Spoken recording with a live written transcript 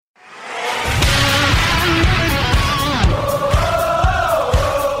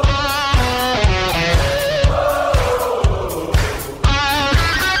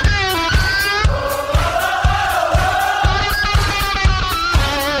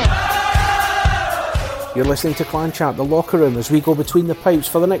You're listening to Clan Chat, the locker room, as we go between the pipes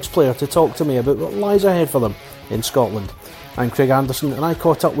for the next player to talk to me about what lies ahead for them in Scotland. I'm Craig Anderson, and I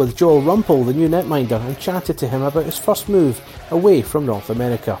caught up with Joel Rumpel, the new netminder, and chatted to him about his first move away from North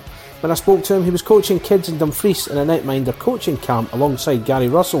America. When I spoke to him, he was coaching kids in Dumfries in a netminder coaching camp alongside Gary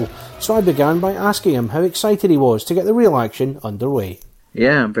Russell, so I began by asking him how excited he was to get the real action underway.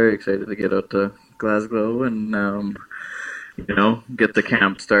 Yeah, I'm very excited to get out to Glasgow and get the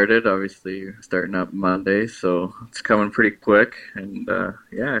camp started. Obviously, starting up Monday, so it's coming pretty quick. And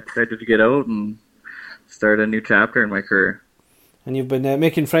excited to get out and start a new chapter in my career. And you've been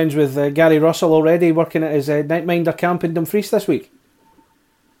making friends with Gary Russell already, working at his netminder camp in Dumfries this week.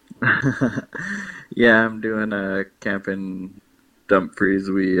 Yeah, I'm doing a camp in Dumfries.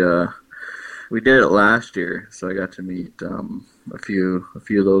 We did it last year, so I got to meet a few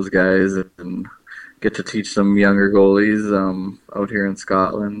of those guys and get to teach some younger goalies out here in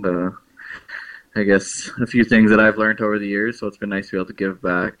Scotland. I guess a few things that I've learned over the years, so it's been nice to be able to give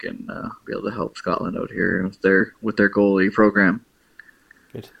back and be able to help Scotland out here with their goalie program.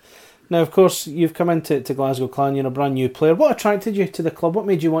 Good. Now, of course, you've come into Glasgow Clan. You're a brand new player. What attracted you to the club? What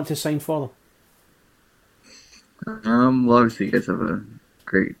made you want to sign for them? Well, obviously, you guys have a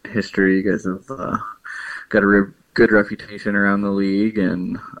great history. You guys have got a good reputation around the league,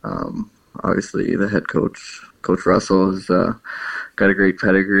 and obviously the head coach, Coach Russell, has got a great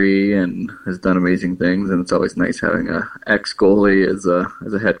pedigree and has done amazing things. And it's always nice having a ex-goalie as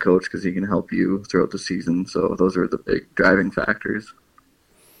a head coach because he can help you throughout the season. So those are the big driving factors.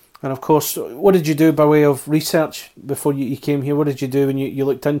 And of course, what did you do by way of research before you came here? What did you do when you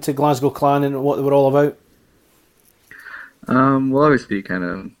looked into Glasgow Clan and what they were all about? Well, obviously, you kind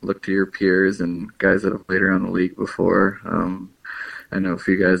of look to your peers and guys that have played around the league before. I know a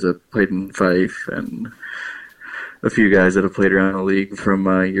few guys that played in Fife and a few guys that have played around the league from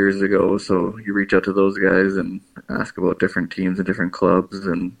years ago. So you reach out to those guys and ask about different teams and different clubs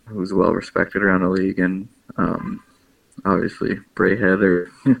and who's well respected around the league. And obviously, Braehead or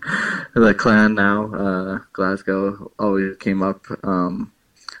the Clan now, Glasgow, always came up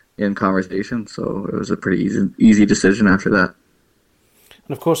in conversation. So it was a pretty easy decision after that.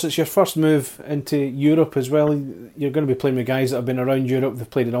 And of course, it's your first move into Europe as well. You're going to be playing with guys that have been around Europe. They've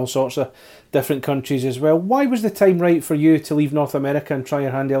played in all sorts of different countries as well. Why was the time right for you to leave North America and try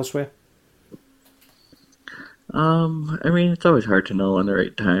your hand elsewhere? It's always hard to know when the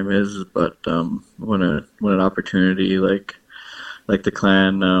right time is, but when an opportunity like the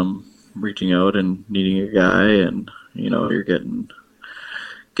Clan reaching out and needing a guy, and you're getting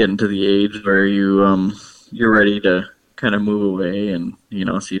to the age where you're ready to kind of move away and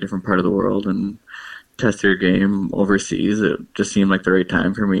see a different part of the world and test your game overseas. It just seemed like the right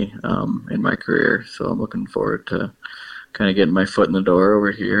time for me in my career. So I'm looking forward to kind of getting my foot in the door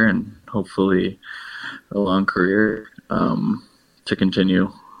over here and hopefully a long career to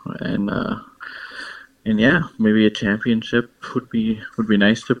continue. And yeah, maybe a championship would be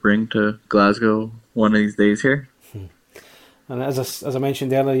nice to bring to Glasgow one of these days here. And as I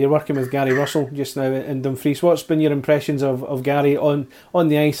mentioned earlier, you're working with Gary Russell just now in Dumfries. What's been your impressions of Gary on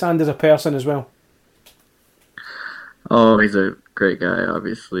the ice and as a person as well? Oh, he's a great guy,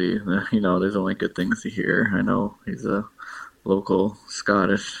 obviously. There's only good things to hear. I know he's a local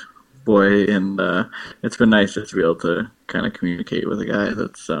Scottish boy, and it's been nice just to be able to kind of communicate with a guy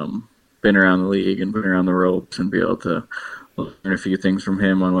that's been around the league and been around the ropes and be able to learn a few things from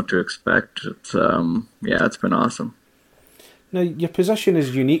him on what to expect. It's been awesome. Now, your position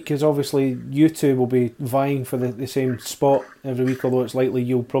is unique because obviously you two will be vying for the same spot every week, although it's likely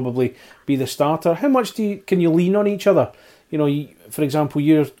you'll probably be the starter. How much can you lean on each other? For example,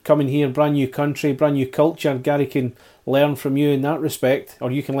 you're coming here, brand new country, brand new culture. Gary can learn from you in that respect,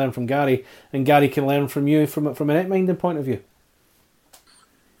 or you can learn from Gary, and Gary can learn from you from a netminding point of view.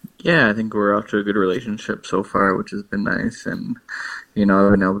 Yeah, I think we're off to a good relationship so far, which has been nice. And,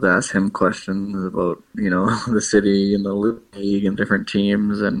 I've been able to ask him questions about, the city and the league and different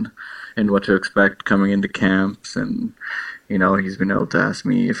teams and what to expect coming into camps. And, he's been able to ask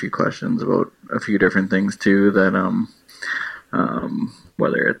me a few questions about a few different things too that,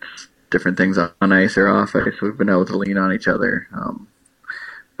 whether it's different things on ice or off ice, we've been able to lean on each other.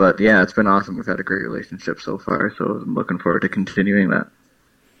 But yeah, it's been awesome. We've had a great relationship so far, so I'm looking forward to continuing that.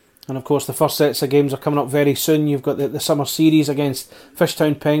 And of course, the first sets of games are coming up very soon. You've got the summer series against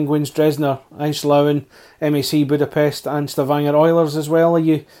Fishtown Penguins, Dresdner, Eislaufen, MAC Budapest, and Stavanger Oilers as well. Are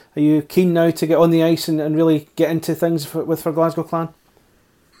you keen now to get on the ice and really get into things for Glasgow Clan?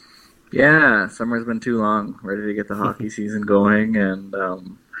 Yeah, summer's been too long. Ready to get the hockey season going, and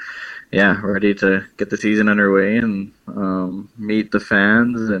yeah, ready to get the season underway and meet the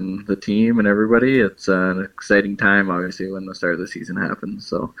fans and the team and everybody. It's an exciting time, obviously, when the start of the season happens.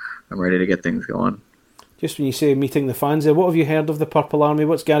 So I'm ready to get things going. Just when you say meeting the fans there, what have you heard of the Purple Army?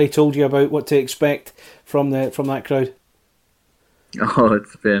 What's Gary told you about what to expect from that crowd? Oh,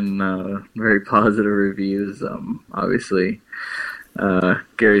 it's been very positive reviews. Obviously,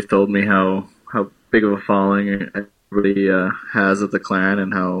 Gary's told me how big of a following everybody has of the clan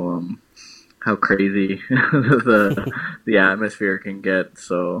and how crazy the atmosphere can get.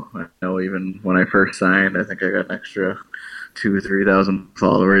 So I know even when I first signed, I think I got an extra 2,000-3,000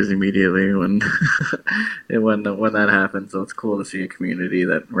 followers immediately when when that happens. So it's cool to see a community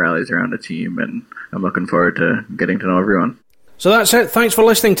that rallies around a team, and I'm looking forward to getting to know everyone. So that's it. Thanks for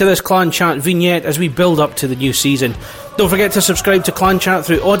listening to this Clan Chat vignette as we build up to the new season. Don't forget to subscribe to Clan Chat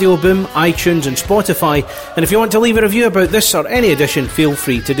through Audio Boom, iTunes and Spotify. And if you want to leave a review about this or any edition, feel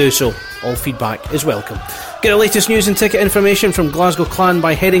free to do so. All feedback is welcome. Get the latest news and ticket information from Glasgow Clan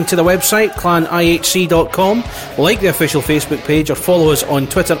by heading to the website clanihc.com, like the official Facebook page, or follow us on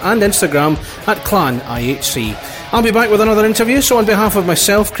Twitter and Instagram at clanihc. I'll be back with another interview, so on behalf of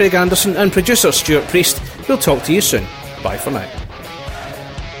myself, Craig Anderson, and producer Stuart Priest, we'll talk to you soon. Bye for now.